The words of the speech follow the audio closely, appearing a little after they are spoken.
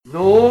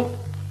Nå,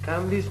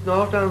 kan vi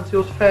snart anse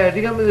oss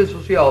färdiga med det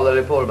sociala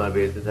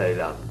reformarbetet här i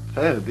landet?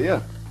 Färdiga?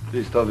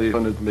 Visst har vi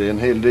hunnit med en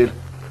hel del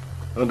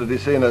under de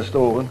senaste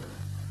åren.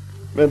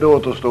 Men det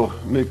återstår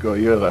mycket att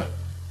göra.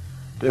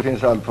 Det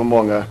finns allt för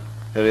många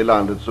här i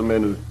landet som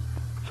ännu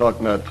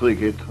saknar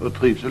trygghet och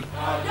trivsel.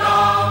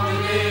 Jag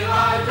vill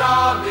leva,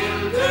 jag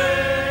vill dö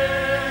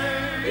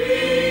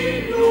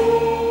i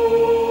Norden.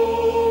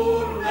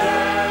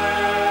 Hej,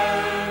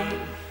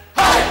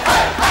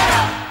 hej, hej!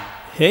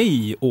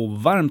 Hej och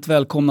varmt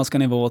välkomna ska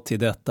ni vara till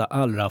detta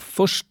allra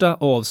första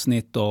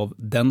avsnitt av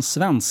Den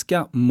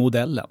svenska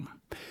modellen.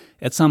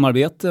 Ett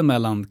samarbete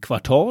mellan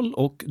Kvartal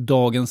och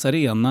Dagens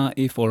Arena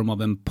i form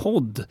av en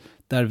podd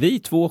där vi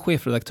två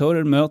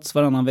chefredaktörer möts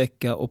varannan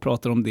vecka och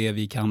pratar om det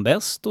vi kan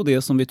bäst och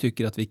det som vi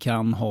tycker att vi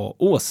kan ha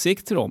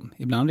åsikter om,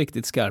 ibland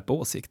riktigt skarpa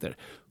åsikter.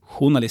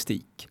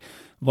 Journalistik.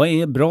 Vad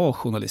är bra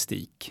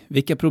journalistik?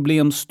 Vilka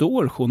problem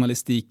står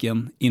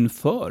journalistiken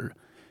inför?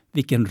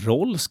 Vilken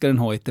roll ska den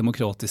ha i ett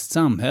demokratiskt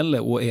samhälle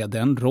och är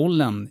den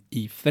rollen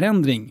i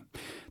förändring?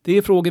 Det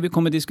är frågor vi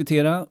kommer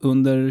diskutera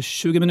under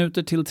 20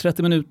 minuter till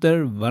 30 minuter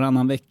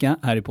varannan vecka.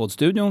 Här i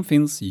poddstudion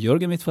finns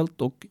Jörgen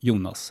Wittfeldt och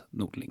Jonas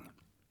Nordling.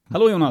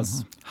 Hallå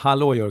Jonas!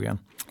 Hallå Jörgen!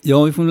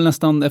 Ja, vi får väl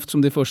nästan,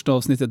 eftersom det är första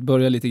avsnittet,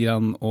 börja lite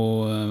grann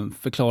och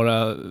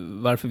förklara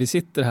varför vi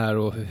sitter här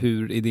och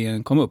hur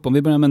idén kom upp. Om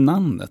vi börjar med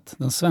namnet,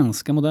 den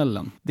svenska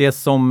modellen. Det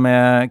som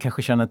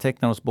kanske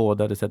kännetecknar oss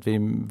båda är att vi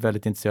är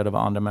väldigt intresserade av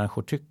vad andra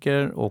människor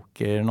tycker,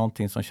 och är det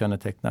någonting som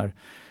kännetecknar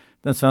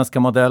den svenska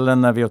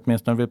modellen, när vi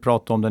åtminstone vill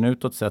prata om den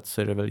utåt sett,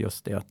 så är det väl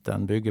just det att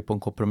den bygger på en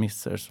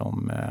kompromisser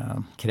som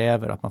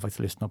kräver att man faktiskt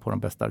lyssnar på de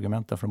bästa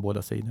argumenten från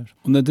båda sidor.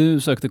 Och när du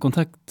sökte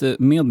kontakt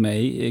med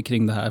mig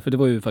kring det här, för det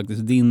var ju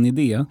faktiskt din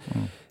idé,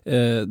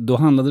 då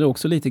handlade det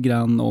också lite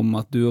grann om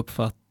att du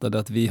uppfattade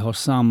att vi har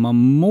samma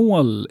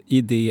mål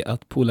i det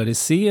att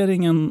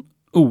polariseringen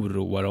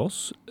oroar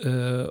oss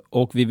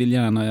och vi vill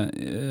gärna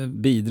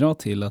bidra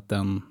till att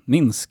den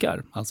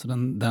minskar, alltså i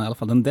alla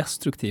fall den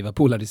destruktiva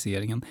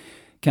polariseringen.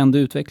 Kan du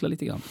utveckla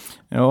lite grann?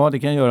 Ja, det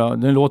kan jag göra.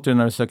 Nu låter det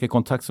när du söker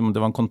kontakt som om det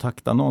var en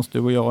kontaktannons. Du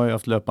och jag har ju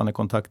haft löpande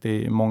kontakt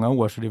i många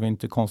år, så det var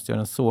inte konstigare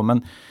än så.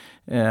 Men,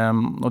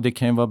 och det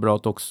kan ju vara bra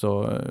att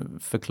också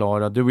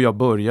förklara. Du och jag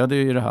började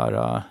ju det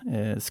här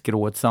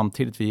skrået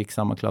samtidigt. Vi gick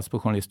samma klass på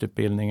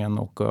journalistutbildningen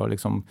och har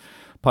liksom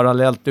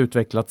parallellt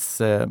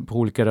utvecklats på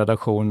olika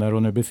redaktioner,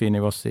 och nu befinner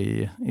vi oss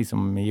i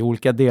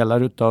olika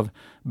delar utav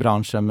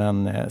branschen,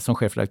 men som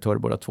chefredaktör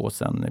båda två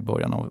sedan i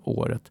början av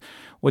året.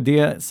 Och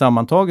det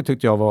sammantaget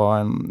tyckte jag var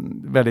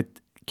en väldigt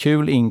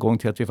kul ingång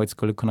till att vi faktiskt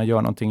skulle kunna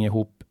göra någonting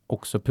ihop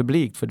också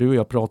publikt. För du och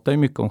jag pratar ju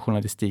mycket om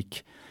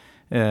journalistik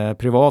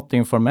privat,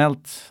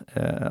 informellt,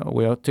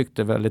 och jag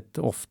tyckte väldigt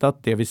ofta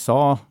att det vi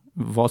sa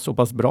var så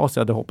pass bra så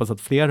jag hade hoppats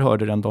att fler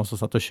hörde det än de som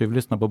satt och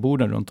tjuvlyssnade på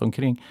borden runt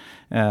omkring.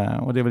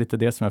 Och det är väl lite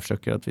det som jag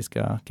försöker att vi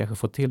ska kanske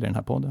få till i den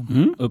här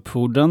podden.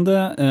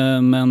 Uppfordrande,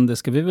 men det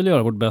ska vi väl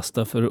göra vårt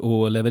bästa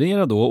för att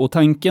leverera då. Och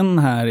tanken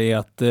här är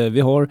att vi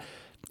har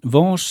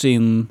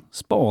varsin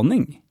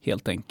spaning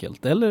helt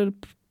enkelt. Eller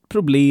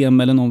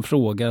problem eller någon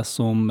fråga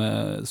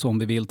som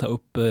vi vill ta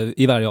upp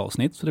i varje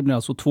avsnitt. Så det blir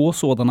alltså 2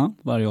 sådana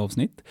varje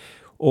avsnitt.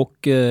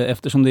 Och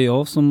eftersom det är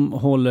jag som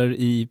håller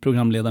i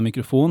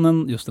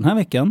programledarmikrofonen just den här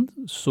veckan,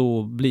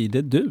 så blir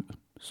det du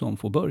som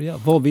får börja.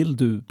 Vad vill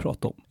du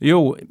prata om?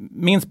 Jo,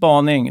 min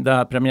spaning, det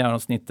här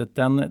premiäravsnittet,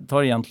 den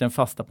tar egentligen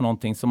fasta på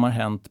någonting som har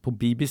hänt på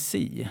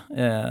BBC.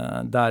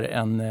 Där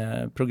en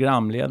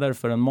programledare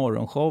för en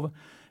morgonshow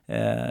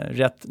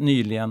rätt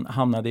nyligen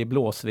hamnade i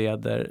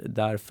blåsväder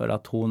därför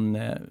att hon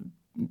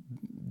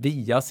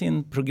via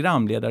sin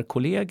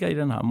programledarkollega i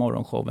den här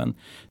morgonshowen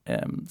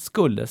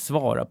skulle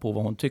svara på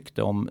vad hon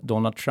tyckte om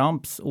Donald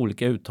Trumps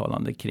olika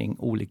uttalanden kring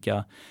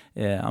olika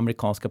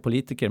amerikanska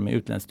politiker med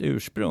utländskt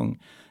ursprung.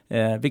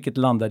 Vilket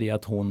landade i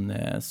att hon,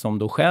 som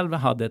då själv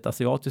hade ett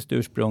asiatiskt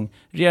ursprung,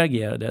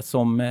 reagerade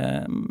som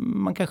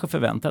man kanske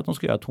förväntade att hon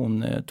skulle göra, att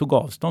hon tog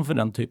avstånd för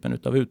den typen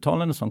av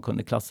uttalanden som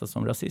kunde klassas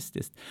som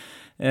rasistiskt.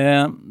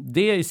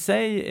 Det i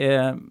sig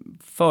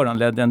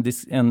föranledde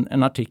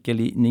en artikel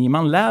i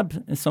Nieman Lab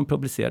som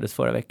publicerades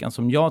förra veckan,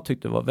 som jag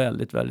tyckte var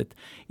väldigt, väldigt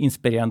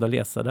inspirerande att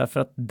läsa, därför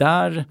att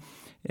där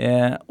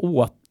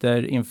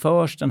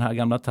återinförs den här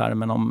gamla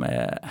termen om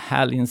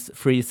Hallins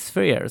Three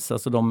Spheres,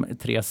 alltså de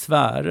 3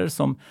 sfärer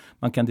som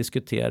man kan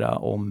diskutera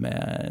om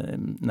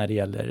när det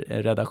gäller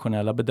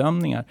redaktionella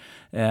bedömningar.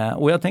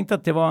 Och jag tänkte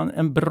att det var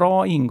en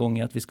bra ingång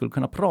i att vi skulle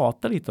kunna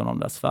prata lite om de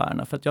där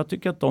sfärerna, för att jag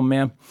tycker att de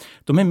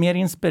är mer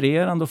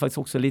inspirerande och faktiskt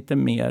också lite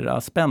mer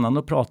spännande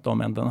att prata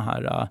om än den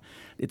här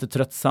lite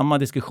tröttsamma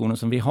diskussionen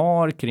som vi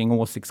har kring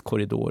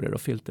åsiktskorridorer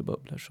och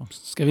filterbubblor. Så.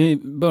 Ska vi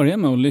börja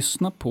med att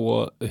lyssna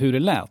på hur det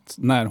lät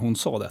när hon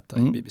sa detta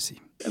i BBC?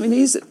 I mean,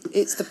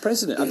 it's the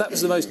president.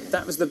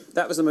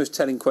 That was the most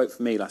telling quote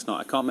for me last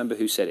night. I can't remember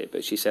who said it,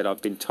 but she said,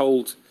 "I've been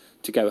told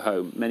to go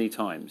home many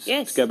times,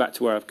 to go back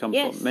to where I've come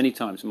from many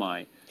times in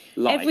my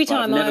life. Every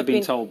time I've never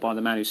been told by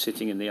the man who's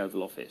sitting in the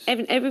Oval Office."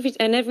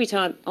 Every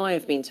time I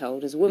have been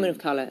told as a woman of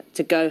colour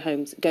to go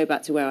home, go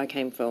back to where I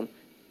came from,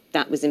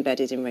 that was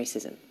embedded in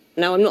racism.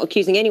 Now, I'm not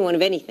accusing anyone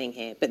of anything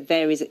here, but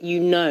there is, you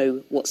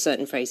know what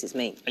certain phrases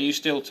mean. Are you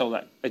still told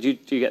that? Do you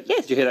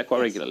hear that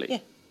quite regularly?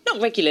 Yeah.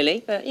 Not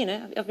regularly, but, you know,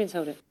 I've been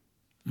told it.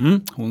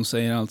 Hon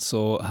säger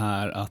alltså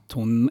här att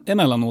hon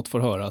emellanåt får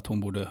höra att hon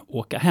borde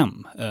åka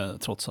hem,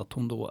 trots att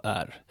hon då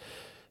är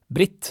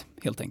britt,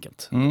 helt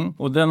enkelt.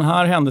 Och den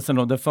här händelsen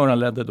då, det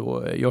föranledde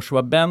då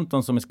Joshua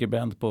Benton, som är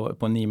skribent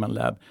på Nieman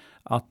Lab,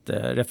 att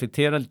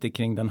reflektera lite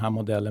kring den här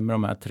modellen med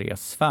de här 3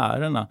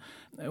 sfärerna.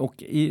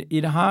 Och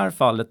i det här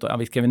fallet då,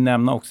 vi ska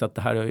nämna också att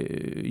det här,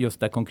 just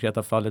det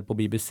konkreta fallet på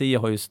BBC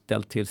har ju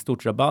ställt till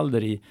stort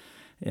rabalder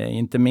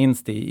inte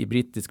minst i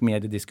brittisk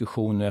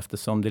mediediskussion nu,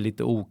 eftersom det är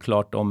lite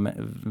oklart om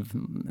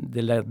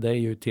det ledde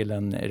ju till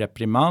en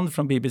reprimand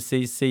från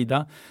BBCs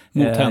sida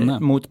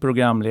mot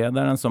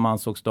programledaren, som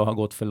ansågs då ha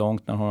gått för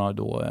långt när hon har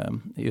då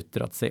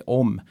yttrat sig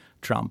om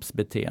Trumps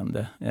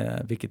beteende,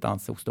 vilket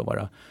ansågs då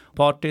vara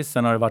partiskt.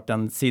 Sen har det varit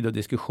en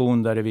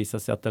sidodiskussion där det visar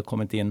sig att det har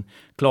kommit in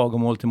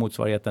klagomål till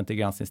motsvarigheten till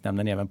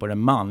granskningsnämnden även på den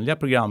manliga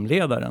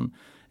programledaren,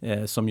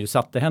 som ju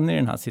satte henne i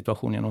den här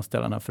situationen genom att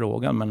ställa den här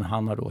frågan, men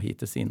han har då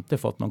hittills inte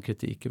fått någon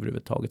kritik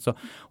överhuvudtaget.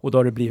 Och då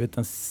har det blivit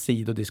en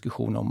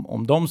sidodiskussion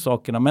om de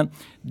sakerna. Men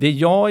det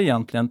jag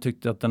egentligen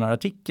tyckte att den här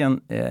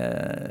artikeln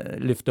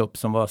lyfte upp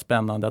som var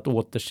spännande att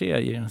återse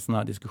i en sån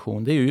här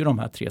diskussion, det är ju de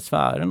här 3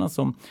 sfärerna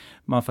som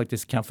man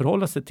faktiskt kan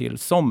förhålla sig till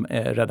som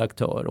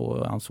redaktör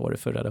och ansvarig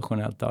för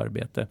redaktionellt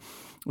arbete.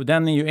 Och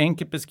den är ju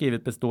enkelt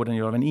beskrivet, består den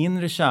ju av en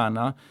inre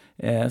kärna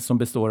som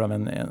består av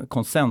en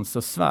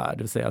konsensussfär, det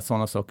vill säga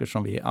sådana saker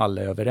som vi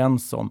alla är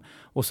överens om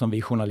och som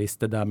vi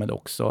journalister därmed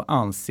också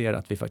anser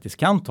att vi faktiskt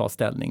kan ta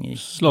ställning i.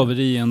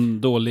 Slaveri är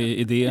en dålig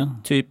idé.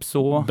 Typ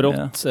så.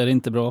 Brott är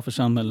inte bra för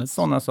samhället.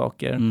 Sådana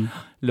saker.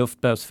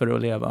 Luft behövs för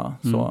att leva.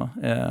 Så,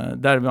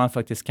 där man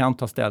faktiskt kan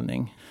ta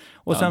ställning.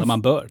 Och sen,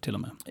 man bör till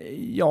och med.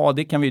 Ja,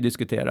 det kan vi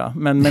diskutera.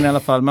 Men i alla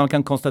fall, man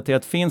kan konstatera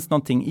att finns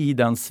någonting i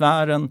den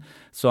sfären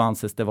så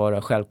anses det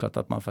vara självklart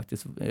att man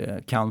faktiskt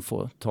kan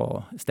få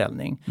ta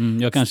ställning.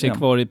 Jag kanske är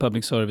kvar i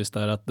public service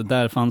där, att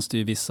där fanns det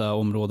ju vissa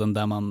områden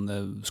där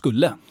man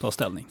skulle ta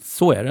ställning.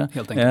 Så är det.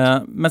 Helt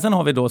enkelt. Men sen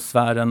har vi då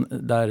sfären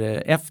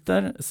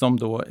därefter som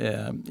då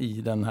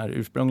i den här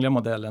ursprungliga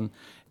modellen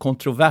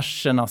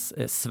kontroversernas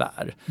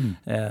sfär.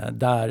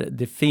 Där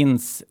det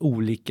finns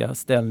olika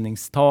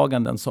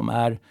ställningstaganden som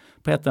är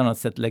på ett eller annat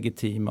sätt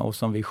legitima och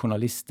som vi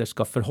journalister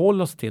ska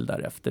förhålla oss till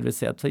därefter. Det vill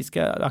säga att vi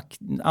ska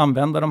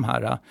använda de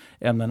här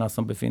ämnena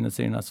som befinner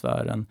sig i den här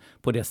sfären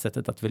på det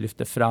sättet att vi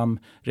lyfter fram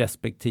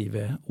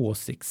respektive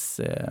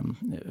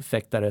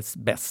åsiktsfäktares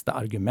bästa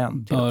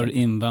argument. Bör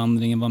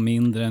invandringen vara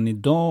mindre än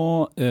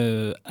idag?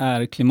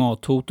 Är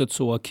klimathotet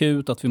så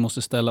akut att vi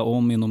måste ställa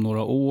om inom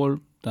några år?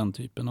 Den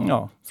typen av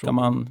frågor. Ska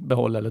man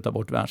behålla eller ta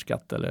bort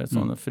värnskatt eller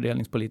sådana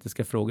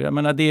fördelningspolitiska frågor. Jag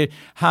menar,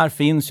 här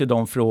finns ju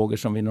de frågor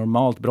som vi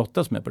normalt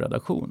brottas med på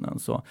redaktionen.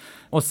 Så.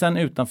 Och sen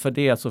utanför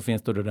det så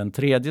finns då den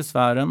tredje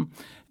sfären.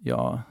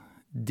 Ja,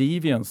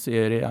 deviance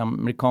är det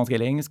amerikanska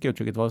eller engelska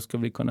uttrycket. Vad ska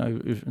vi kunna...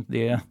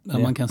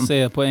 Man kan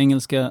säga på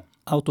engelska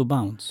out of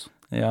bounds.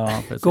 Ja,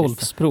 precis.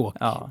 Golfspråk.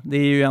 Ja, det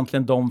är ju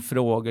egentligen de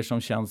frågor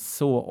som känns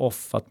så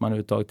off att man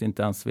överhuvudtaget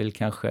inte ens vill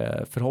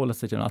kanske förhålla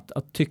sig till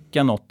att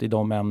tycka något i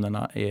de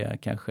ämnena är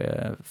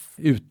kanske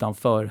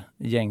utanför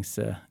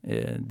gängse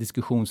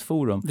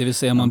diskussionsforum. Det vill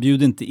säga man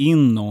bjuder inte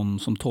in någon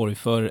som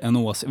torgför en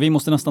åsikt. Vi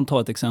måste nästan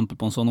ta ett exempel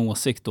på en sån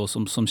åsikt då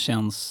som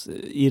känns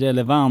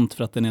irrelevant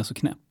för att den är så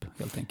knäpp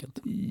helt enkelt.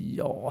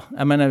 Ja,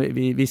 jag menar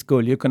vi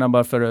skulle ju kunna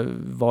bara för att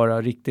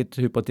vara riktigt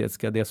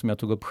hypotetiska, det som jag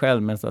tog upp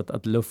själv, men så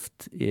att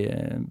luft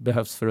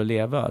behövs för att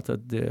leva. Att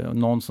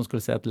någon som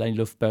skulle säga att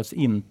luft behövs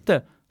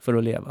inte för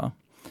att leva.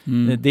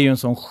 Det är ju en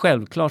sån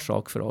självklar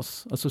sak för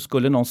oss. Alltså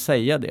skulle någon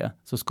säga det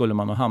så skulle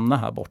man nog hamna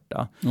här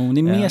borta. Det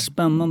är mer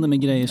spännande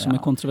med grejer som är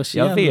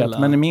kontroversiella. Jag vet,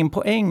 men min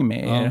poäng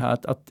med är här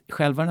att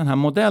själva den här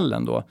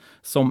modellen då,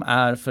 som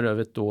är för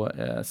övrigt då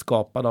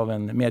skapad av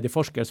en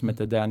medieforskare som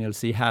heter Daniel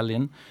C.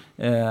 Hallin,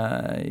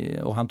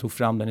 och han tog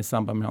fram den i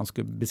samband med att han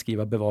skulle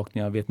beskriva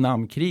bevakningen av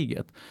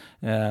Vietnamkriget.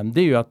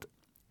 Det är ju att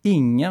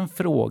ingen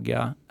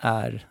fråga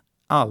är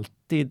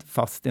alltid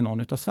fast i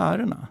någon av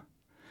sfärerna.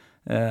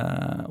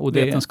 Och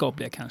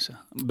vetenskapliga kanske.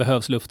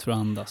 Behövs luft för att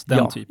andas.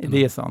 Den typen.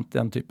 Det är sant.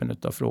 Den typen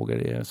av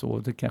frågor är så.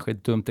 Det kanske är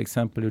ett dumt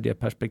exempel ur det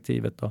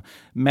perspektivet då.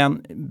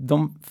 Men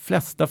de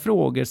flesta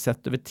frågor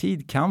sett över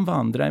tid kan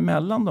vandra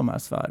emellan de här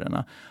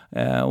sfärerna.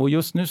 Och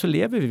just nu så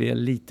lever vi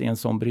lite i en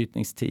sån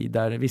brytningstid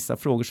där vissa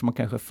frågor som har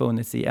kanske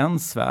funnits i en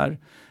sfär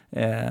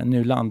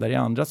nu landar i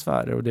andra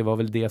sfärer, och det var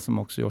väl det som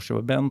också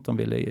Joshua Benton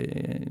ville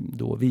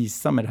då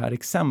visa med det här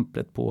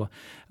exemplet på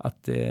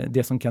att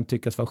det som kan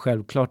tyckas vara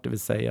självklart, det vill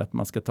säga att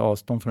man ska ta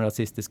avstånd från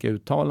rasistiska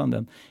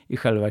uttalanden, i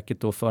själva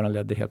verket då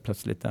föranledde helt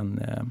plötsligt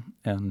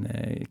en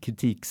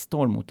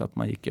kritikstorm mot att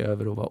man gick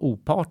över och var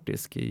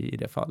opartisk i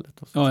det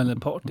fallet. Ja, eller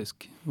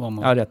partisk var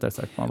man. Ja, rättare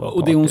sagt man var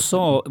och det hon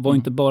sa var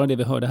inte bara det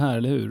vi hörde här,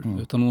 eller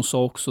hur? Utan hon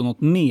sa också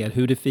något mer,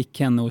 hur det fick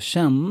henne att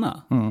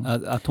känna.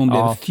 Att hon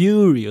blev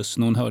furious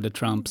när hon hörde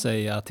Trump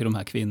säga till de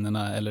här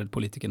kvinnorna eller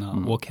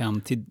politikerna, åk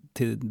hem till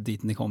till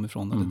dit ni kom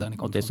ifrån. Eller där ni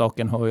kom och till ifrån.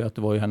 Saken hör ju att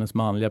det var ju hennes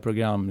manliga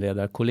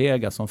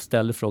programledarkollega som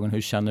ställde frågan,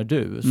 hur känner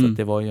du? Så att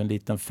det var ju en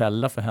liten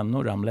fälla för henne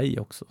att ramla i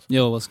också.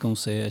 Ja, vad ska hon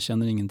säga? Jag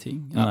känner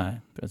ingenting. Ja. Nej,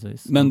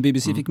 precis. Men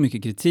BBC fick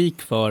mycket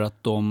kritik för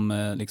att de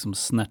liksom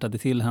snärtade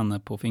till henne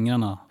på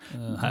fingrarna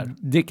här.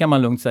 Det kan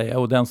man lugnt säga,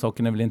 och den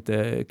saken är väl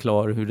inte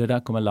klar hur det där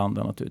kommer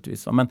landa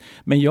naturligtvis.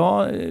 Men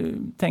jag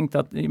tänkte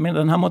att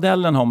den här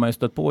modellen har man ju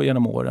stött på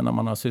genom åren när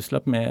man har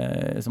sysslat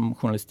med som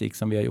journalistik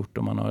som vi har gjort,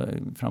 och man har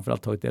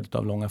framförallt tagit del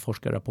av långa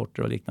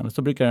forskarrapporter och liknande.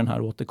 Så brukar den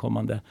här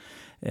återkommande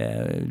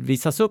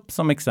visas upp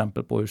som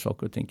exempel på hur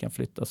saker och ting kan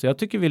flyttas. Så jag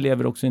tycker vi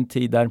lever också i en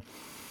tid där,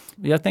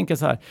 jag tänker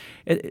så här,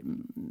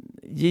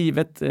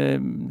 givet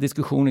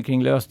diskussioner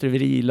kring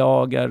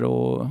lösdriverilagar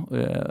och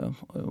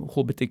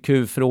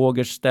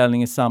hbtq-frågors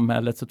ställning i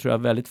samhället, så tror jag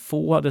väldigt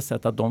få hade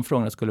sett att de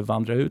frågorna skulle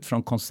vandra ut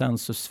från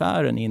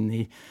konsensussfären in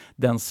i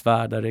den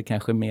sfär där det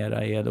kanske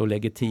mera är och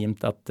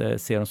legitimt att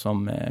se dem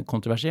som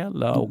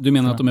kontroversiella. Och du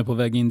menar att de är på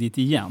väg in dit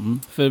igen?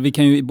 För vi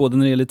kan ju, både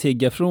när det gäller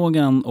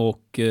tiggarfrågan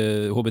och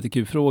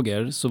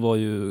hbtq-frågor, så var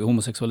ju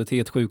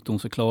homosexualitet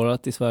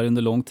sjukdomsförklarat i Sverige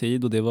under lång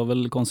tid, och det var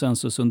väl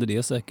konsensus under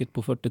det säkert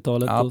på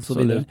 40-talet. Absolut, och så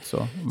vidare.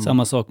 Så.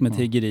 Samma sak med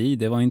tiggeri,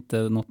 det var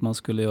inte något man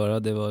skulle göra,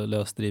 det var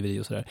lösdriveri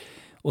och sådär.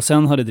 Och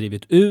sen har det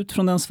drivit ut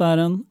från den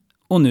sfären,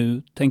 och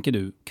nu tänker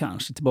du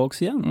kanske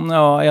tillbaks igen.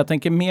 Ja, jag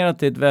tänker mer att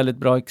det är ett väldigt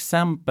bra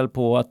exempel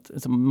på att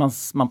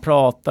man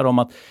pratar om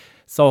att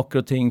saker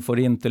och ting får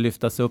inte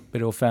lyftas upp i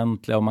det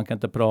offentliga, och man kan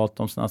inte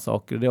prata om såna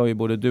saker. Det har ju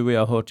både du och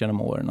jag hört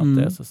genom åren. Att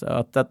det är så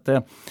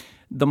att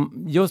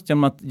just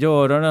genom att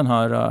göra den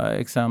här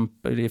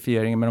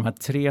exemplifieringen med de här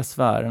 3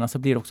 sfärerna, så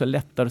blir det också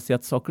lättare att se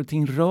att saker och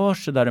ting rör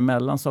sig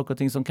däremellan. Saker och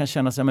ting som kan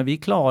känna sig, men vi är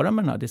klara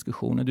med den här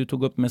diskussionen. Du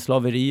tog upp med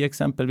slaveri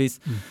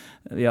exempelvis.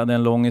 Vi hade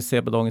en lång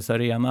essä på Dagens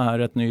Arena här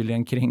rätt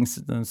nyligen kring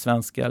den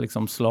svenska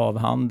liksom,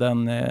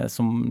 slavhandeln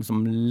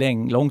som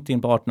långt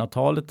in på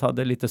 1800-talet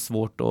hade lite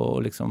svårt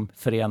att liksom,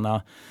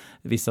 förena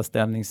vissa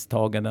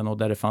ställningstaganden, och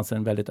där det fanns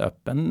en väldigt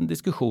öppen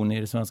diskussion i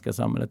det svenska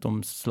samhället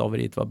om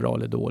slaveriet var bra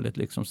eller dåligt.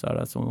 Liksom, så här.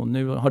 Alltså, och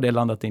nu har det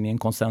landat in i en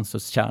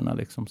konsensuskärna.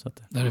 Liksom, så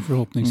att, där det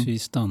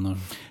förhoppningsvis stannar.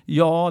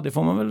 Ja, det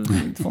får man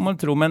väl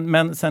tro.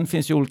 Men sen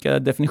finns ju olika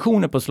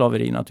definitioner på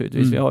slaveri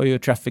naturligtvis. Vi har ju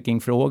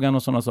trafficking-frågan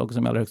och sådana saker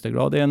som i allra högsta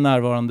grad är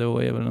närvarande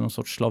och är väl någon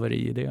sorts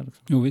slaveri i det.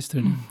 Liksom. Jo, visst är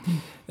det.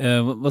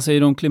 Vad säger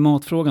du om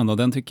klimatfrågan då?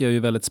 Den tycker jag är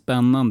väldigt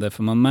spännande,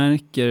 för man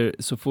märker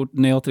så fort,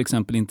 när jag till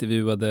exempel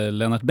intervjuade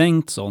Lennart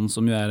Bengtsson,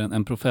 som ju är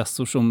en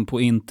professor som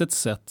på intet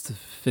sätt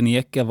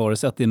förnekar vare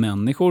sig att det är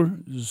människor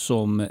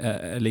som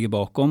ligger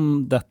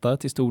bakom detta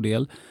till stor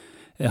del.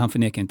 Han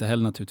förnekar inte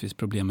heller naturligtvis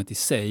problemet i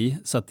sig.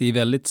 Så att det är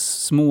väldigt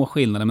små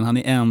skillnader, men han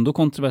är ändå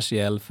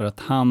kontroversiell för att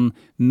han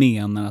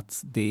menar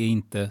att det är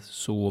inte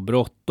så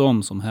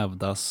bråttom som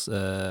hävdas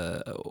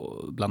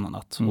bland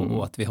annat.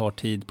 Och att vi har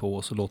tid på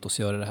oss och låt oss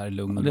göra det här i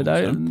lugn och ro.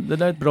 Det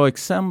där är ett bra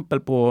exempel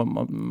på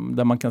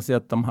där man kan se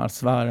att de här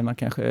sfärerna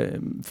kanske,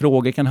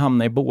 frågor kan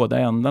hamna i båda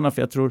ändarna.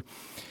 För jag tror,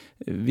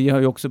 vi har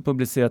ju också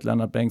publicerat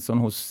Lennart Bengtsson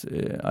hos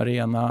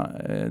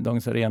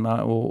Dagens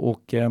Arena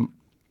och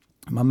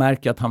man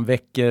märker att han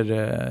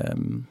väcker,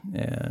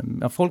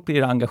 folk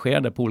blir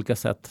engagerade på olika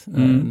sätt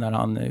när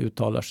han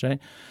uttalar sig.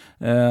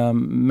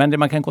 Men det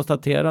man kan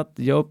konstatera, att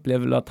jag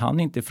upplever att han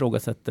inte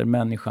ifrågasätter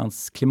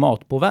människans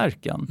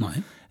klimatpåverkan.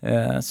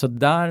 Nej. Så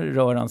där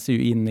rör han sig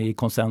ju in i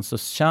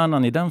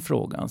konsensuskärnan i den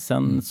frågan.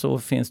 Sen så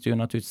finns det ju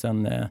naturligtvis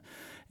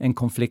en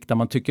konflikt där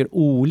man tycker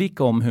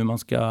olika om hur man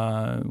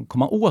ska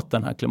komma åt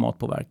den här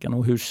klimatpåverkan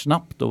och hur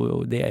snabbt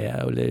det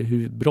är eller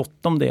hur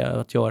bråttom det är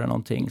att göra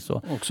någonting.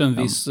 Så, också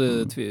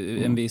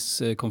en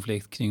viss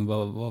konflikt kring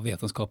vad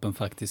vetenskapen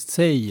faktiskt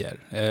säger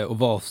och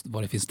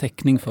vad det finns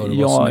täckning för och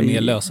vad som är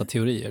mer lösa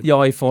teorier.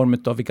 Ja, i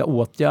form av vilka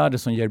åtgärder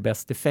som ger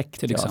bäst effekt.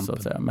 Till exempel. Så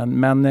att säga.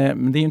 Men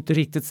det är ju inte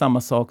riktigt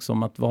samma sak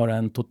som att vara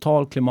en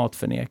total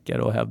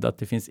klimatförnekare och hävda att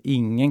det finns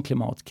ingen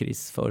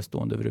klimatkris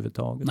förestående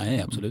överhuvudtaget.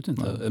 Nej, absolut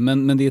inte.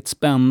 Men det är ett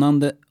spännande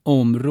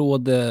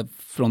område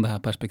från det här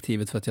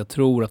perspektivet, för att jag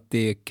tror att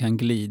det kan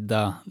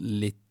glida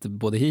lite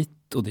både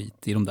hit och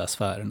dit i de där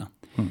sfärerna.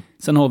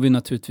 Sen har vi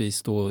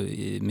naturligtvis då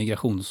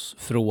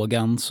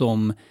migrationsfrågan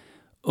som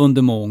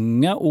under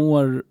många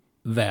år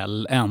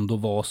väl ändå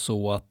var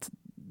så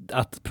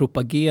att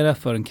propagera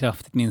för en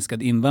kraftigt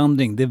minskad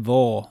invandring,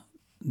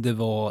 det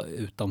var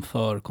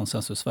utanför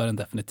konsensussfären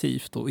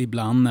definitivt, och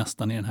ibland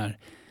nästan i den här,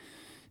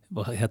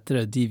 vad heter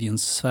det,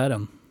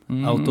 deviance-sfären.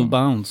 Out of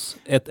bounds.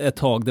 Ett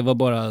tag, det var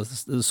bara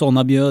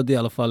sådana bjöd i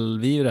alla fall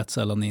vi ju rätt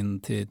sällan in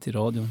till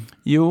radion.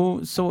 Jo,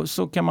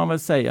 så kan man väl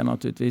säga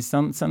naturligtvis.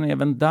 Sen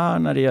även där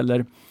när det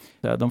gäller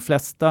de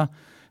flesta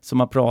som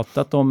har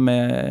pratat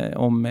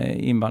om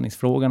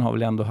invandringsfrågan har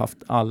väl ändå haft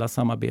alla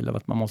samma bild av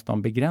att man måste ha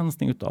en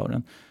begränsning utav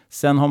den.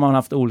 Sen har man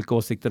haft olika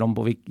åsikter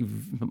om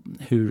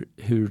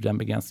hur den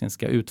begränsningen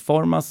ska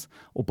utformas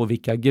och på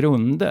vilka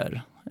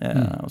grunder.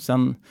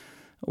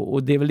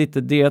 Och det är väl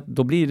lite det,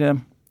 då blir det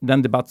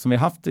den debatt som vi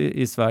har haft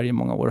i Sverige i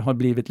många år har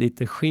blivit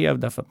lite skev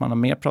därför att man har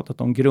mer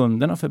pratat om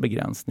grunderna för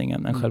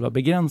begränsningen än själva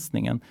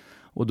begränsningen.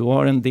 Och då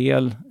har en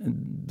del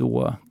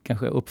då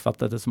kanske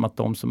uppfattat det som att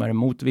de som är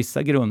emot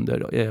vissa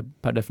grunder är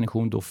per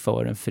definition då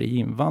för en fri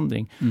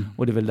invandring.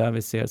 Och det är väl där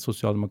vi ser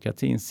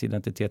socialdemokratins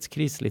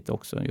identitetskris lite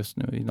också just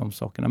nu i de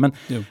sakerna.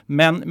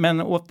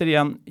 Men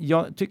återigen,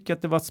 jag tycker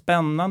att det var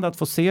spännande att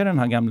få se den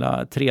här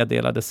gamla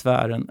tredelade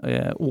sfären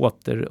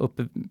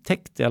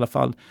återupptäckt i alla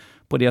fall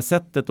på det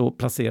sättet och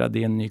placerad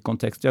i en ny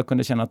kontext. Jag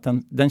kunde känna att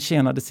den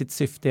tjänade sitt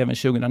syfte även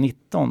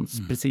 2019,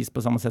 precis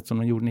på samma sätt som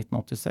den gjorde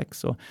 1986.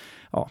 Så,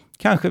 ja,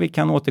 kanske vi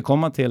kan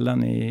återkomma till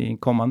den i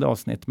kommande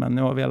avsnitt, men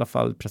nu har vi i alla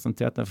fall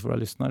presenterat den för våra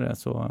lyssnare.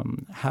 Så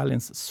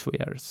Hallins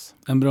Spheres.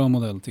 En bra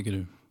modell tycker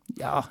du?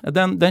 Ja,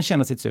 den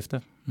tjänar sitt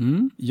syfte.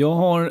 Jag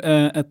har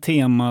ett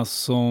tema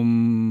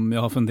som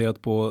jag har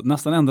funderat på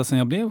nästan ända sedan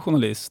jag blev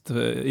journalist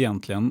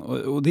egentligen.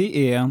 Och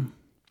det är: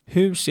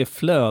 hur ser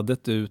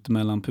flödet ut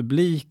mellan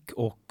publik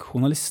och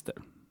journalister?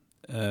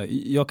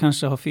 Jag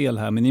kanske har fel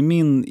här, men i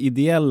min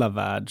ideella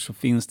värld så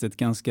finns det ett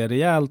ganska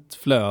rejält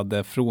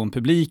flöde från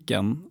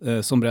publiken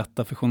som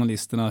berättar för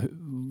journalisterna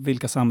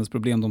vilka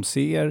samhällsproblem de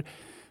ser,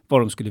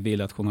 vad de skulle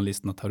vilja att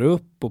journalisterna tar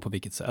upp och på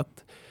vilket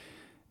sätt.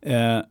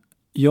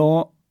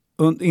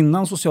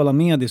 Innan sociala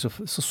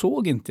medier så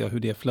såg inte jag hur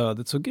det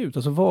flödet såg ut.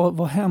 Alltså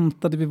vad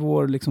hämtade vi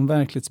vår liksom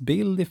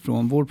verklighetsbild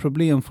ifrån? Vår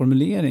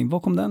problemformulering, var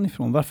kom den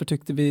ifrån? Varför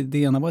tyckte vi det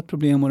ena var ett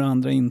problem och det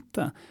andra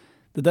inte?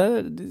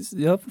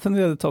 Jag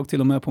funderade ett tag till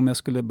och med på om jag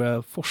skulle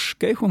börja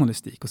forska i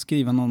journalistik och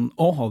skriva någon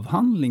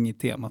avhandling i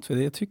temat, för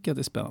jag tycker att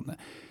det är spännande.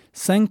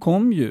 Sen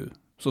kom ju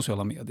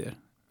sociala medier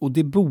och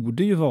det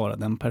borde ju vara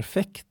den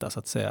perfekta, så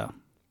att säga,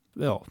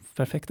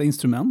 perfekta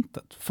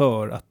instrumentet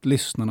för att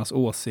lyssnarnas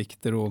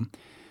åsikter och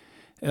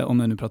om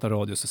jag nu pratar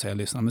radio så säger jag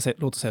lyssna, men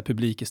låt oss säga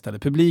publik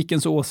istället.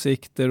 Publikens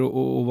åsikter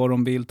och vad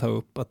de vill ta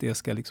upp, att det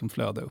ska liksom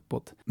flöda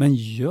uppåt. Men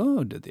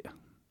gör det,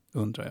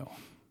 undrar jag?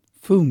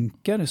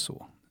 Funkar det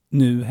så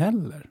nu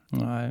heller?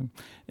 Nej,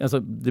 alltså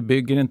det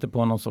bygger inte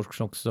på någon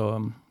sorts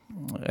också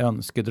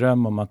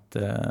önskedröm om att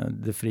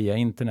det fria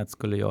internet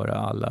skulle göra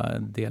alla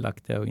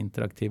delaktiga och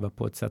interaktiva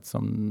på ett sätt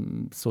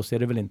som, så ser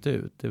det väl inte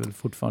ut. Det är väl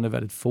fortfarande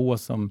väldigt få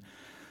som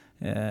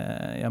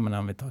jag menar,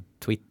 om vi tar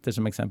Twitter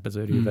som exempel, så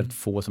är det ju väldigt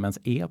få som ens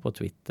är på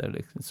Twitter.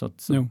 Liksom.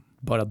 Så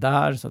bara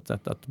där, så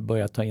att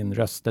börja ta in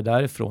röster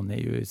därifrån är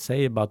ju i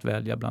sig bara att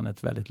välja bland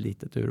ett väldigt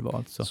litet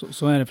urval.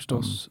 Så är det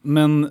förstås.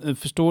 Men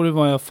förstår du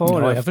vad jag far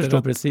efter? Ja, jag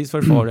förstår precis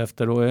vad du far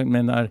efter. Och jag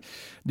menar,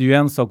 det är ju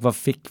en sak, vad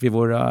fick vi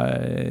våra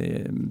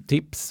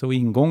tips och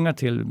ingångar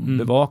till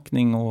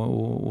bevakning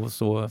och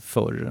så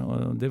förr.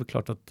 Och det är väl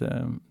klart att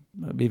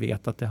vi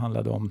vet att det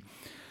handlade om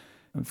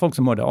folk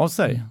som hörde av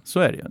sig, så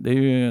är det. Det är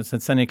ju,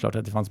 sen är det klart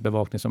att det fanns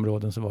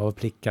bevakningsområden som var av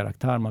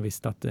plickkaraktär. Man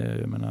visste att,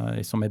 jag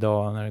menar, som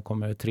idag när det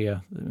kommer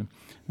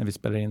när vi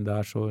spelar in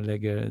där så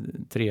lägger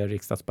 3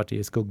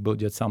 riksdagspartier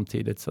skuggbudget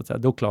samtidigt. Så att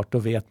säga. Då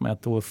vet man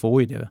att då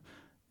får ju det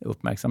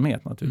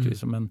uppmärksamhet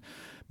naturligtvis.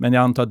 Men jag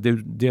antar att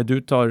det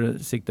du tar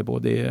sikte på,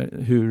 det är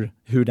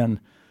hur den,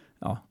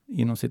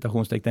 inom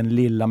citationstecken, den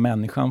lilla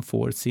människan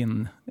får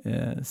sin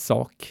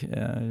sak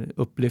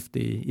upplyft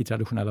i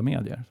traditionella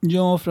medier.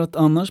 Ja, för att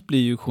annars blir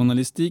ju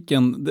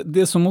journalistiken,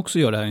 det som också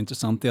gör det här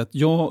intressant är att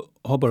jag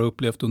har bara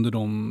upplevt under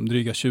de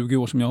dryga 20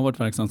 år som jag har varit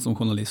verksam som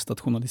journalist, att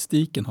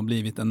journalistiken har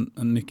blivit en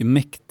mycket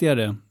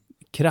mäktigare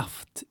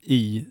kraft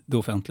i det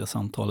offentliga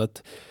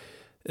samtalet.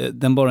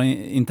 Den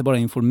inte bara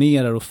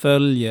informerar och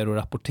följer och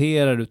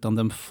rapporterar, utan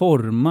den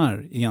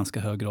formar i ganska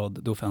hög grad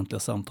det offentliga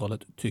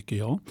samtalet, tycker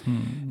jag.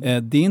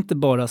 Det är inte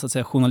bara, så att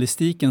säga,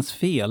 journalistikens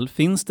fel.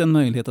 Finns det en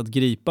möjlighet att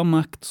gripa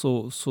makt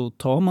så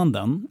tar man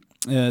den.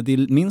 Det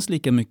är minst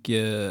lika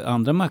mycket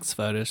andra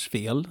maktsfärers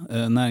fel.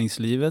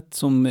 Näringslivet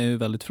som är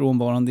väldigt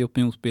frånvarande i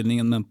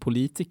opinionsbildningen, men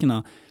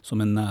politikerna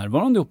som är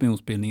närvarande i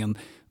opinionsbildningen,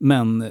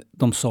 men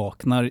de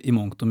saknar i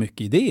mångt och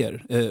mycket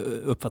idéer,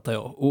 uppfattar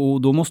jag.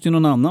 Och då måste ju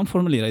någon annan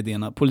formulera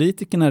idéerna.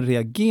 Politikerna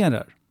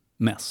reagerar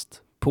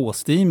mest på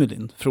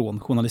stimulin från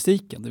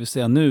journalistiken. Det vill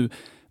säga, nu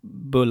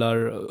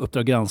bullar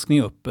Uppdrag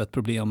granskning upp ett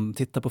problem.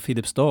 Titta på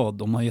Filipstad,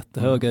 de har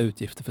jättehöga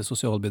utgifter för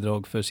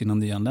socialbidrag för sina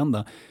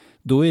nyanlända.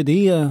 Då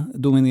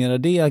dominerar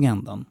det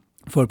agendan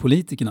för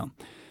politikerna.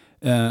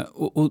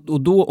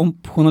 Och då,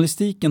 om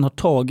journalistiken har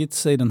tagit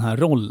sig den här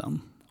rollen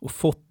och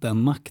fått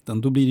den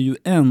makten, då blir det ju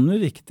ännu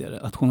viktigare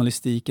att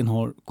journalistiken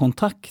har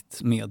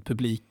kontakt med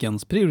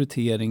publikens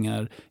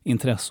prioriteringar,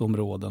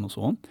 intresseområden och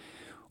så.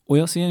 Och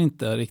jag ser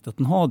inte riktigt att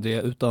den har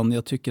det, utan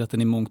jag tycker att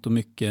den i mångt och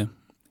mycket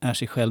är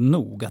sig själv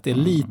nog. Att det är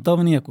lite av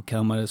en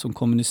ekokammare som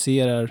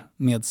kommunicerar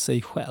med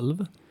sig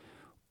själv.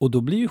 Och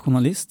då blir ju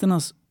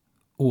journalisternas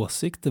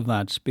åsikter,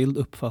 världsbild,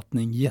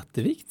 uppfattning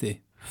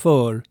jätteviktig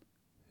för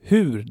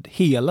hur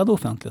hela det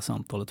offentliga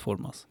samtalet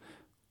formas.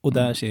 Och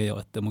där ser jag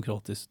ett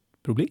demokratiskt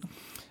problem.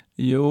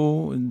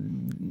 Jo,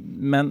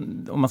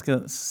 men om man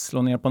ska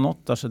slå ner på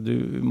något där, så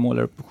du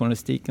målar upp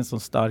journalistiken som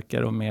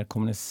starkare och mer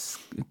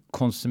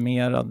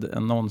konsumerad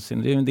än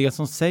någonsin. Det är ju en del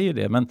som säger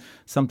det, men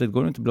samtidigt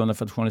går det inte att blunda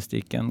för att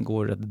journalistiken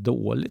går rätt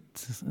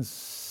dåligt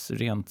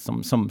rent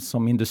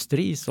som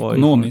industri. Så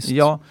ekonomiskt.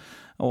 Ja,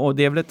 och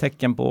det är väl ett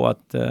tecken på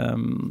att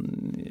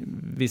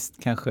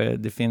visst kanske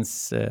det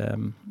finns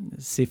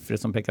siffror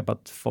som pekar på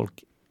att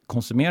folk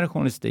konsumera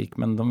journalistik,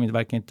 men de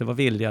verkar inte vara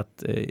villiga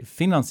att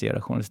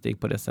finansiera journalistik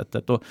på det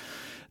sättet. Och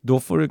då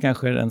får du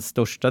kanske den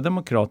största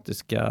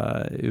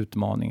demokratiska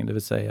utmaningen, det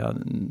vill säga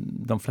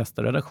de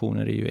flesta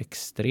redaktioner är ju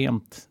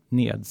extremt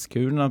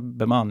nedskurna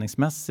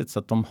bemanningsmässigt, så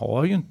att de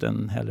har ju inte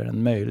heller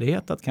en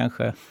möjlighet att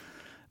kanske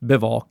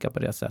bevaka på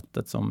det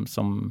sättet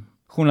som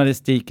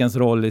journalistikens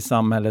roll i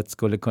samhället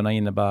skulle kunna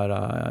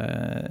innebära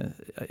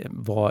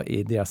vad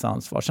är deras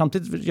ansvar.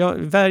 Samtidigt, jag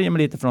värjer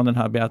mig lite från den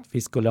här att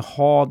vi skulle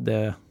ha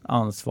det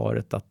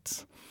ansvaret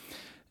att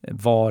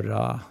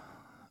vara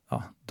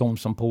de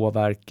som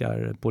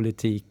påverkar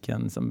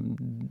politiken.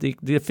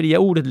 Det fria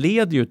ordet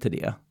leder ju till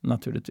det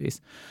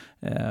naturligtvis.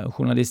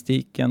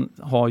 Journalistiken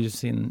har ju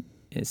sin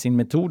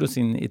metod och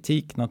sin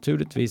etik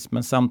naturligtvis,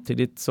 men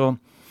samtidigt så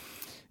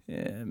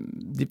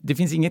det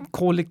finns inget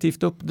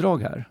kollektivt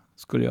uppdrag här,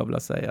 skulle jag vilja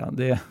säga.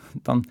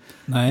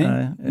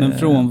 Men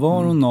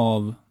frånvaron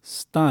av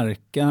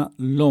starka,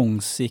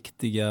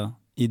 långsiktiga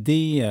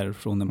idéer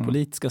från den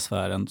politiska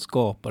sfären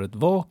skapar ett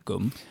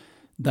vakuum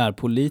där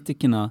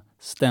politikerna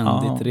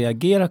ständigt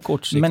reagerar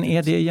kortsiktigt. Men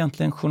är det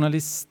egentligen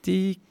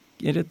journalistik?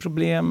 Är det ett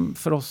problem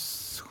för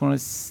oss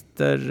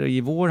journalister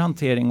i vår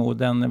hantering och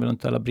den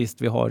eventuella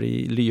brist vi har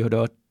i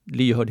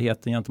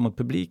lyhördheten gentemot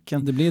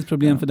publiken? Det blir ett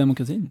problem för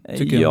demokratin,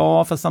 tycker jag.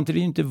 Ja, fast samtidigt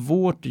är det inte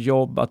vårt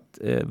jobb att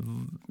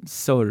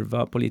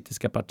serva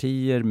politiska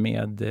partier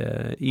med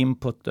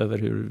input över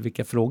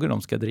vilka frågor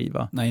de ska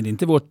driva. Nej, det är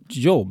inte vårt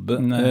jobb.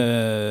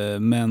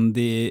 Men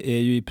det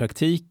är ju i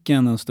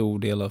praktiken en stor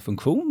del av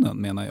funktionen,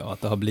 menar jag,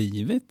 att det har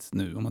blivit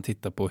nu, om man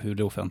tittar på hur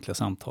det offentliga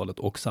samtalet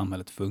och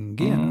samhället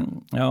fungerar.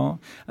 Ja,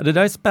 det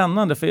där är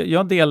spännande, för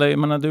jag delar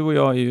ju, du och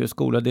jag är ju i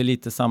skolan, det är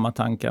lite samma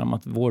tankar om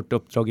att vårt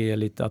uppdrag är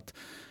lite att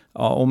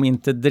om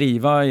inte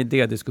driva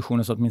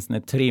idédiskussioner så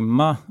åtminstone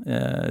trimma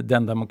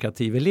den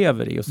demokrati vi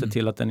lever i och se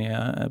till att den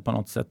är på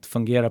något sätt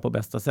fungerar på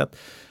bästa sätt.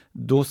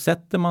 Då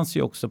sätter man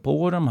sig också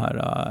på de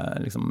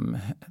här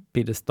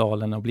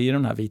piedestalen och blir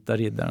den här vita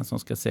riddaren som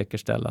ska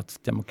säkerställa att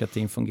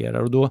demokratin fungerar.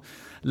 Och då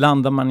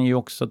landar man ju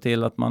också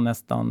till att man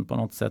nästan på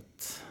något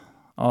sätt,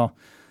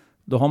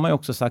 då har man ju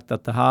också sagt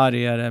att det här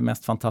är det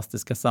mest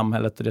fantastiska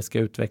samhället och det ska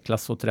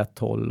utvecklas åt rätt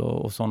håll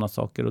och sådana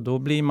saker. Och då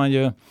blir man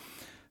ju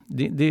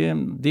det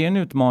är en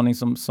utmaning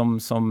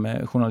som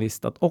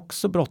journalist att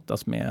också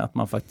brottas med, att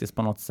man faktiskt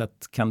på något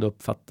sätt kan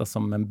uppfattas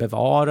som en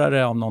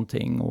bevarare av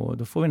någonting, och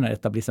då får vi den här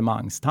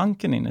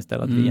etablissemangstanken in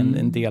istället, att vi är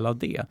en del av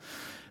det.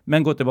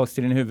 Men gå tillbaka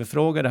till din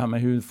huvudfråga, det här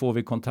med hur får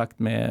vi kontakt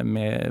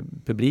med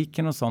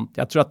publiken och sånt.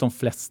 Jag tror att de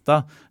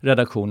flesta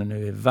redaktioner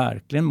nu är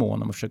verkligen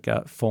måna om att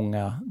försöka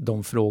fånga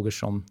de frågor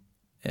som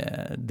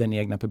den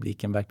egna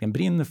publiken verkligen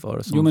brinner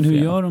för. Jo, men hur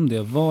gör de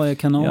det? Vad är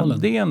kanalen? Ja,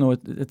 det är nog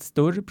ett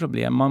större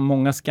problem.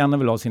 Många skannar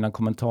väl av sina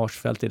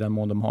kommentarsfält i den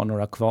mån de har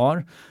några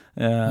kvar.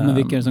 Men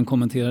vilka är det som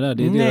kommenterar där?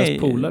 Det är deras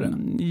polare?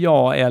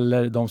 Ja,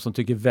 eller de som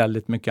tycker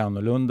väldigt mycket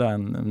annorlunda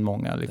än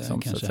många. Liksom,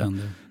 det kanske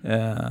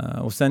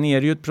händer. Och sen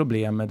är det ju ett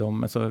problem med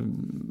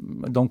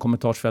de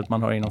kommentarsfält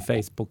man har inom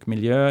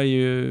Facebook-miljö. Är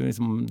ju,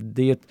 liksom,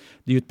 det är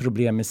ju ett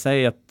problem i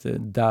sig att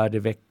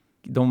där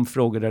de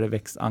frågor där det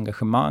väcks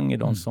engagemang är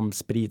de som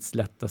sprids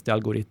lättast i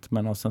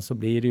algoritmen, och sen så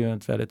blir det ju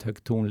ett väldigt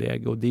högt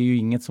tonläge, och det är ju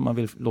inget som man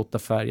vill låta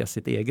färga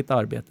sitt eget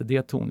arbete,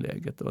 det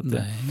tonläget. Och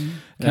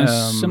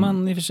kanske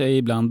man i och för sig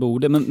ibland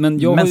borde, men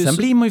sen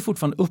blir man ju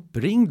fortfarande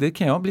uppringd, det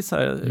kan jag bli så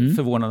här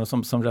förvånad,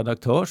 som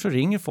redaktör så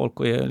ringer folk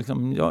och är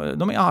liksom,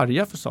 de är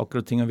arga för saker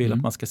och ting och vill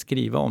att man ska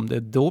skriva om det.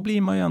 Då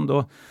blir man ju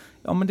ändå,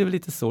 men det är väl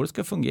lite så det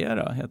ska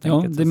fungera.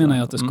 Det menar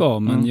jag att det ska,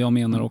 men jag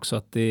menar också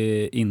att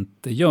det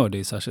inte gör det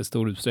i särskilt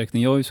stor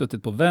utsträckning. Jag har ju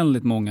suttit på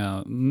väldigt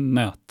många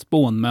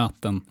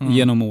spånmöten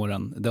genom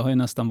åren. Det har ju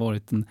nästan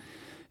varit en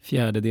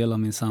fjärdedel av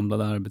min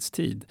samlade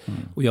arbetstid.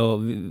 Och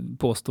jag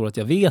påstår att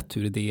jag vet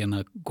hur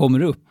idéerna kommer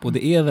upp, och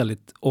det är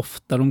väldigt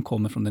ofta de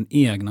kommer från den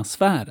egna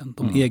sfären.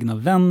 De egna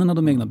vännerna,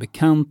 de egna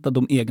bekanta,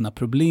 de egna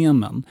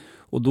problemen.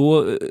 Och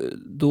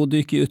då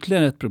dyker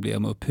ytterligare ett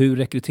problem upp. Hur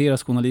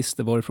rekryteras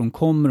journalister? Varifrån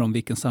kommer de?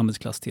 Vilken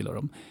samhällsklass tillhör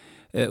de?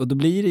 Och då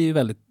blir det ju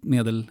väldigt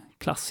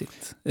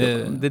medelklassigt.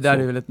 Det där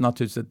är väl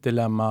naturligtvis ett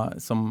dilemma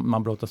som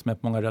man brottas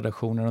med på många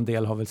redaktioner. En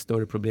del har väl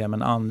större problem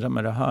än andra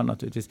med det här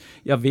naturligtvis.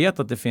 Jag vet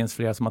att det finns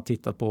flera som har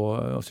tittat på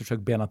och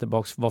försökt bena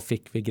tillbaka vad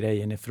fick vi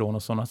grejen ifrån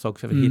och sådana saker,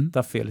 för att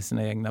hitta fel i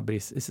sina egna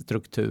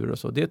strukturer och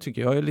så. Det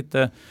tycker jag är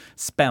lite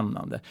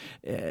spännande.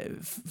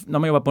 När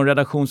man jobbar på en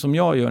redaktion som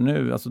jag gör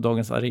nu, alltså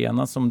Dagens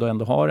Arena, som då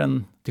ändå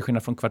har till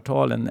skillnad från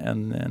Kvartal,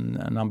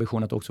 en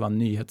ambition att också vara en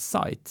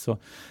nyhetssajt. Så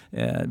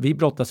vi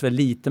brottas väl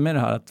lite med det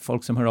här att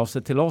folk som hör av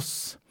sig till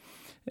oss,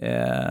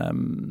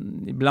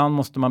 ibland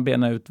måste man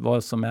bena ut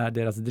vad som är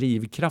deras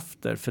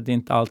drivkrafter, för det är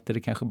inte alltid det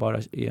kanske bara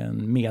är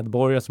en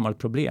medborgare som har ett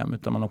problem,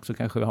 utan man också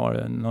kanske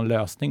har någon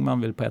lösning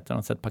man vill på ett eller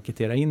annat sätt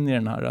paketera in i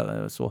den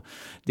här. Så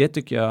det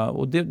tycker jag,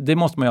 och det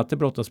måste man ju alltid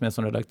brottas med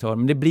som redaktör,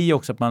 men det blir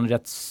också att man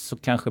rätt så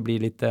kanske blir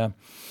lite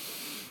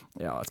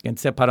jag ska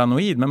inte säga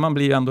paranoid, men man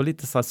blir ju ändå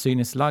lite så här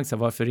cyniskt lagd, så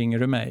varför ringer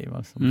du mig?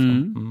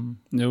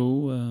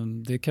 Jo,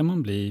 det kan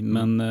man bli,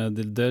 men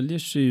det döljer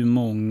sig ju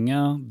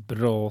många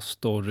bra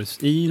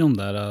stories i de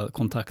där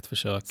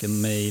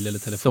kontaktförsöken, mejl eller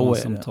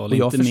telefonsamtal,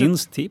 inte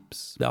minst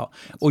tips. Ja,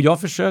 och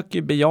jag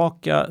försöker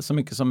bejaka så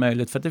mycket som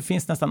möjligt, för att det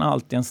finns nästan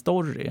alltid en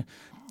story.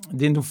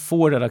 Det är nog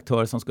få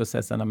redaktörer som skulle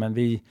säga så, men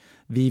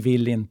vi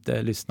vill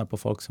inte lyssna på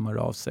folk som hör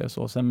av sig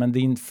och så. Men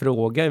din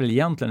fråga är väl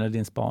egentligen, eller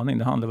din spaning,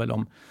 det handlar väl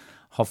om,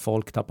 har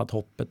folk tappat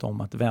hoppet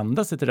om att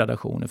vända sig till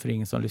redaktioner för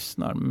ingen som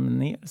lyssnar?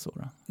 Men är det så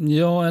då?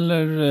 Ja,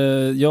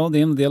 det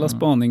är en del av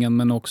spaningen,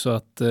 men också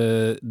att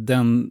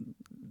den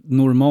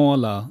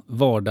normala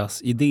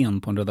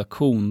vardagsidén på en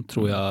redaktion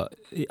tror jag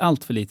i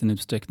allt för liten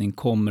utsträckning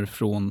kommer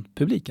från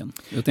publiken.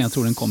 Utan jag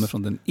tror den kommer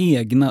från den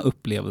egna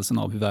upplevelsen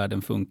av hur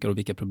världen funkar och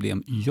vilka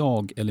problem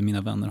jag eller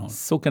mina vänner har.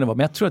 Så kan det vara,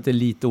 men jag tror att det är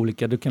lite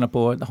olika.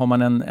 Har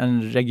man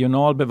en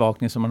regional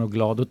bevakning som man är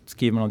glad, då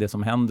skriver man om det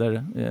som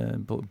händer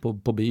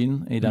på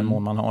byn i den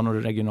mån man har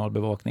någon regional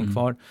bevakning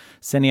kvar.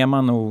 Sen är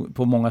man nog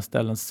på många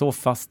ställen så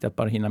fast att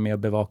bara hinna med att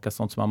bevaka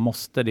sånt som man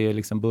måste. Det är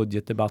liksom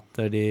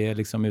budgetdebatter, det är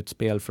liksom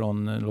utspel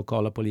från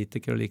lokala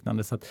politiker och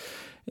liknande. Så att,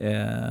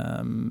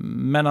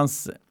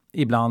 medans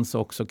ibland så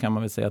också kan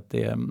man väl säga att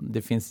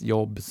det finns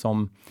jobb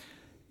som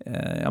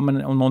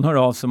men om någon hör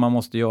av sig, man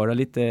måste göra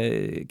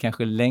lite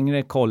kanske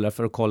längre kollar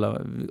för att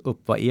kolla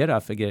upp vad är det här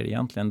för grejer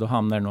egentligen, då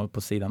hamnar det nog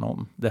på sidan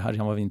om. Det här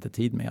har vi inte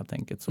tid med helt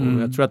enkelt. Så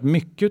jag tror att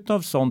mycket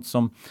av sånt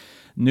som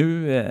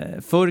nu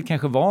förr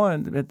kanske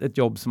var ett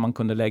jobb som man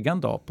kunde lägga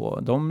en dag på,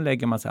 de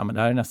lägger man sig, men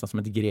det här är nästan som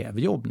ett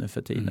grevjobb nu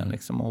för tiden.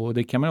 Liksom. Och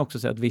det kan man också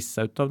säga att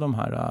vissa av de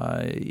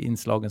här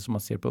inslagen som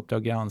man ser på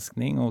Uppdrag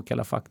granskning och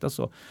Kalla fakta,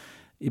 så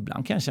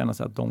ibland kan jag känna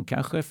så att de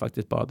kanske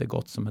faktiskt bara hade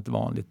gått som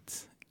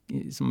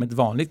ett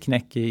vanligt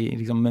knäck i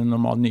liksom en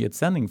normal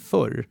nyhetssändning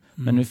förr.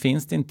 Men nu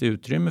finns det inte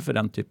utrymme för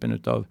den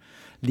typen av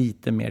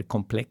lite mer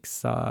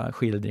komplexa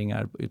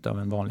skildringar utav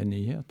en vanlig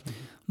nyhet.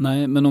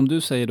 Nej, men om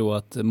du säger då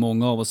att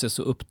många av oss är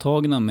så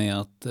upptagna med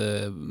att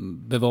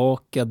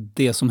bevaka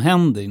det som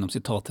händer inom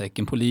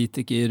citattecken,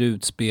 politiker,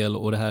 utspel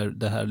och det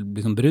här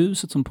liksom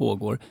bruset som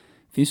pågår,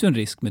 finns ju en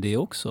risk med det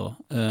också.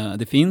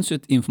 Det finns ju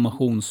ett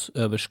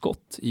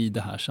informationsöverskott i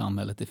det här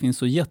samhället. Det finns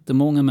så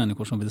jättemånga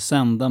människor som vill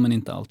sända, men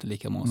inte alltid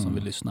lika många som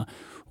vill lyssna.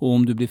 Och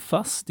om du blir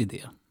fast i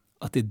det,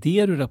 att det är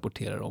det du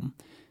rapporterar om,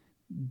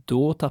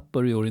 då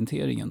tappar du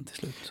orienteringen till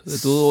slut.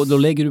 Då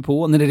lägger du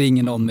på när det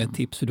ringer någon med ett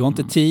tips, för du har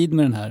inte tid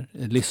med den här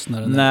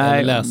lyssnaren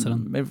eller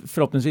läsaren.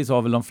 Förhoppningsvis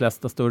har väl de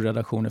flesta större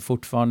redaktioner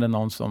fortfarande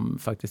någon som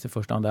faktiskt i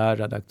första hand är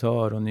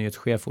redaktör och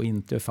nyhetschef och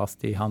inte är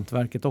fast i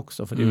hantverket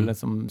också. För det är väl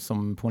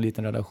som på en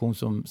liten redaktion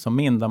som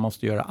min, där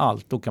måste göra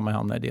allt. Då kan man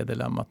hamna i det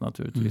dilemmat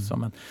naturligtvis.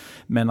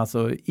 Men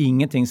alltså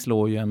ingenting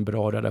slår ju en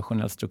bra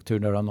redaktionell struktur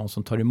där du har någon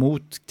som tar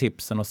emot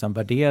tipsen och sen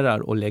värderar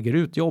och lägger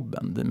ut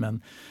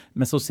jobben.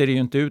 Men så ser det ju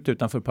inte ut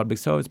utanför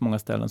public service. Många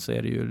ställen så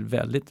är det ju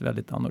väldigt,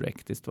 väldigt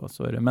anorektiskt.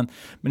 Så är det. Men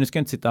nu ska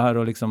jag inte sitta här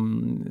och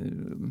liksom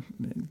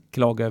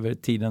klaga över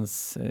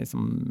tidens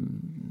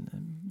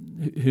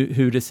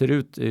hur det ser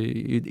ut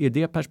i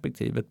det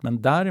perspektivet.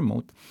 Men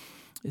däremot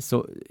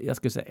så jag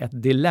skulle säga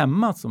ett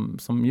dilemma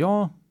som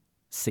jag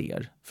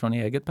ser från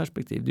eget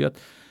perspektiv, det är att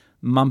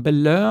man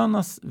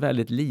belönas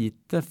väldigt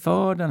lite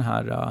för den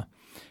här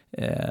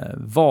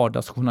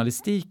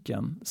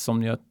vardagsjournalistiken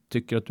som jag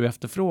tycker att du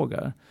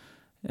efterfrågar.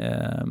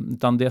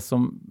 Utan det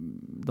som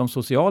de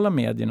sociala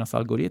mediernas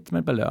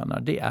algoritmer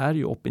belönar, det är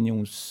ju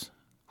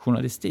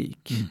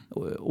opinionsjournalistik.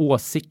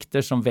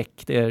 Åsikter som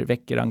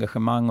väcker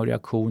engagemang och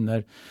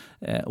reaktioner.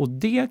 Och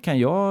det kan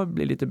jag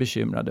bli lite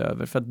bekymrad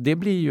över. För att det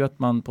blir ju att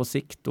man på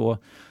sikt då,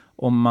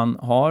 om man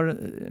har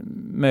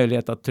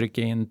möjlighet att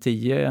trycka in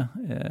 10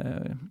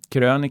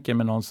 kröniker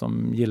med någon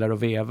som gillar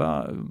att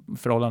veva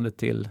förhållande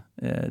till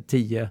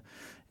 10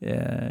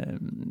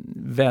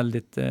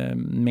 väldigt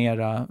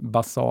mera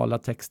basala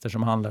texter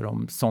som handlar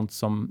om sånt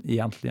som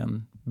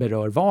egentligen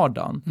berör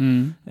vardagen.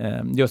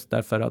 Just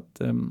därför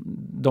att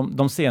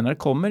de senare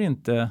kommer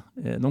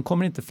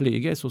inte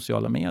flyga i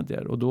sociala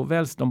medier, och då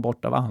väljs de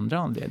bort av andra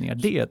anledningar.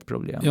 Det är ett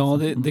problem. Ja,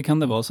 det kan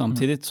det vara.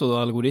 Samtidigt så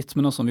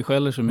algoritmerna som vi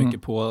skäller så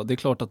mycket på, det är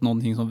klart att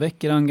någonting som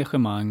väcker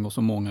engagemang och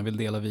som många vill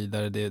dela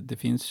vidare, det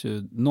finns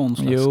ju någon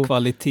slags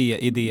kvalitet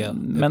i det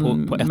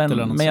på ett eller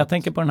annat sätt. Men jag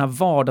tänker på den här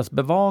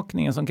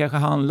vardagsbevakningen som kanske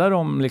handlar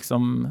om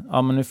liksom,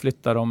 men nu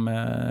flyttar de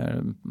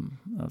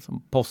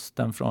alltså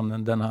posten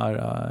från den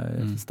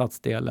här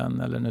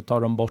stadsdelen, eller nu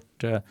tar de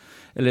bort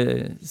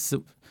eller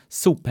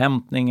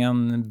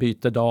sophämtningen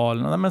byter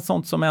dal, men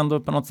sånt som ändå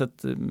på något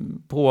sätt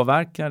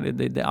påverkar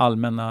det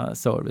allmänna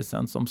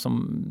servicen,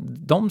 som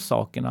de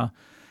sakerna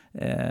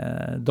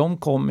de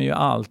kommer ju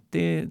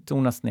alltid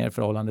tonas ner i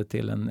förhållande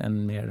till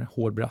en mer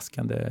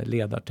hårdbraskande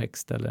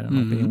ledartext eller en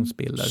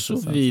opinionsbildare.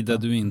 Såvida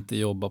du inte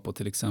jobbar på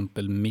till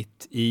exempel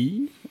Mitt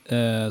i,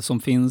 som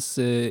finns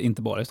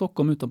inte bara i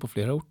Stockholm utan på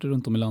flera orter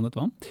runt om i landet.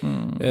 Va?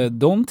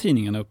 De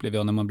tidningarna upplever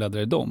jag när man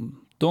bläddrar i dem.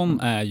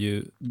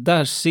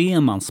 Där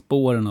ser man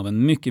spåren av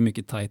en mycket,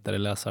 mycket tajtare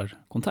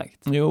läsarkontakt.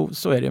 Jo,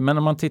 så är det. Men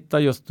om man tittar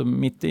just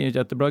mitt i ett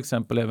jättebra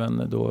exempel,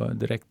 även då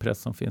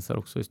Direktpress som finns här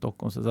också i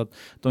Stockholm. Så att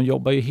de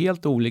jobbar ju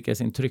helt olika i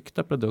sin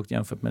tryckta produkt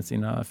jämfört med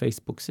sina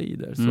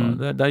Facebook-sidor.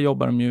 Så där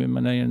jobbar de ju,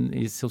 men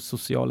i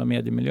sociala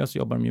mediemiljö så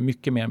jobbar de ju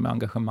mycket mer med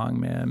engagemang,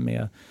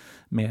 med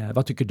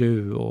vad tycker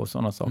du och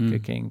sådana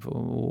saker kring.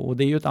 Och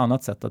det är ju ett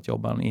annat sätt att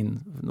jobba in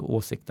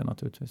åsikter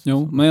naturligtvis.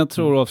 Jo, men jag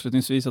tror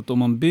avslutningsvis att om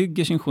man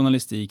bygger sin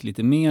journalistik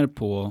lite mer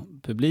på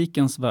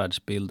publikens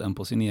världsbild än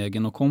på sin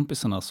egen och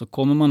kompisarna, så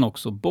kommer man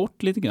också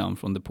bort lite grann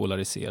från det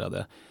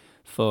polariserade.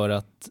 För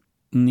att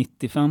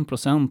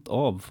 95%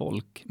 av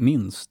folk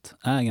minst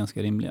är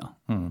ganska rimliga.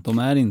 De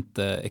är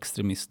inte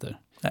extremister.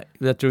 Nej,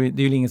 jag tror,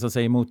 det är ju ingen som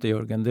säger emot det,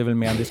 Jörgen. Det är väl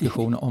mer en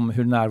diskussion om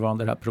hur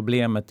närvarande det här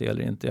problemet är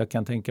eller inte. Jag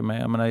kan tänka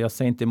mig, jag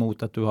säger inte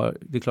emot att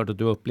det är klart att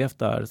du har upplevt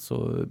det här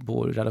så,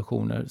 på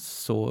redaktioner,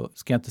 så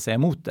ska jag inte säga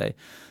emot dig.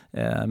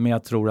 Men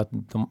jag tror att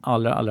de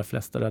allra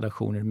flesta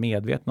redaktioner är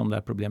medvetna om det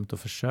här problemet och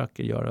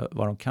försöker göra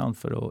vad de kan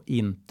för att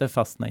inte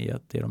fastna i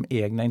att det är de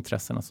egna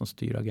intressena som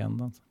styr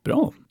agendan.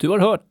 Bra, du har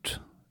hört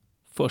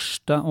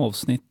första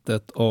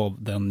avsnittet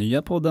av den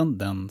nya podden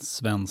Den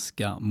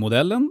svenska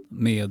modellen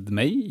med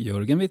mig,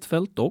 Jörgen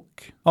Wittfeldt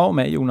och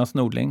mig, Jonas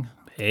Nordling.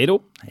 Hej då!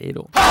 Hej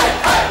då!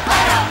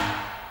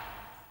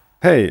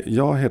 Hej,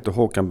 jag heter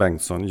Håkan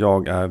Bengtsson.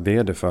 Jag är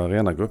vd för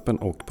Arenagruppen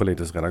och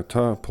politisk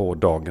redaktör på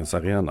Dagens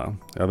Arena.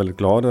 Jag är väldigt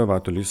glad över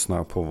att du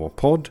lyssnar på vår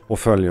podd och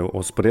följer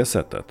oss på det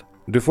sättet.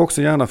 Du får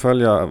också gärna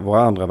följa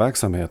våra andra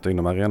verksamheter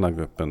inom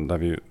Arenagruppen där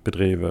vi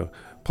bedriver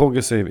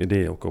progressiv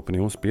idé- och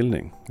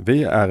opinionsbildning.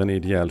 Vi är en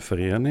ideell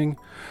förening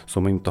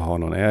som inte har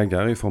någon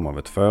ägare i form av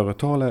ett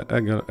företag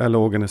eller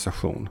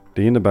organisation.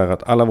 Det innebär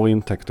att alla våra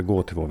intäkter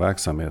går till vår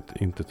verksamhet,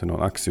 inte till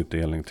någon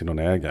aktieutdelning till någon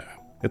ägare.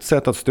 Ett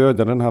sätt att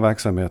stödja den här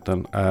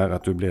verksamheten är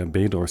att du blir en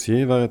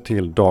bidragsgivare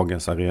till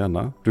Dagens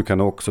Arena. Du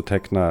kan också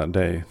teckna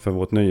dig för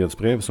vårt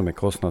nyhetsbrev som är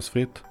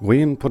kostnadsfritt. Gå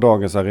in på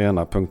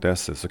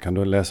dagensarena.se så kan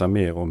du läsa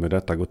mer om hur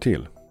detta går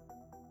till.